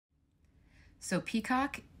So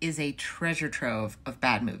Peacock is a treasure trove of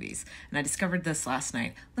bad movies, and I discovered this last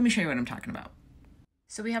night. Let me show you what I'm talking about.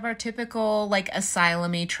 So we have our typical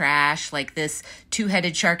asylum-y trash, like this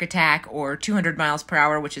two-headed shark attack or 200 miles per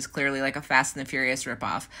hour, which is clearly like a Fast and the Furious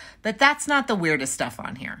ripoff. But that's not the weirdest stuff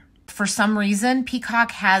on here. For some reason,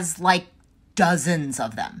 Peacock has dozens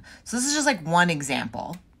of them. So this is just one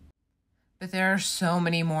example. But there are so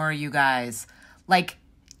many more, you guys. Like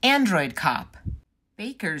Android Cop,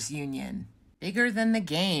 Baker's Union, Bigger Than the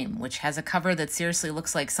Game, which has a cover that seriously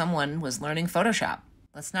looks like someone was learning Photoshop.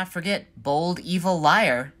 Let's not forget Bold Evil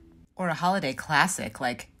Liar, or a holiday classic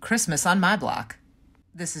like Christmas on My Block.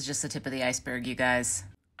 This is just the tip of the iceberg, you guys.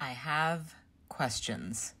 I have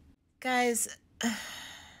questions. Guys,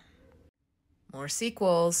 more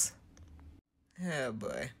sequels. Oh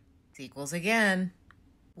boy. Sequels again.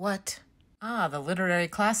 What? Ah, the literary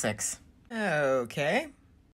classics. Okay.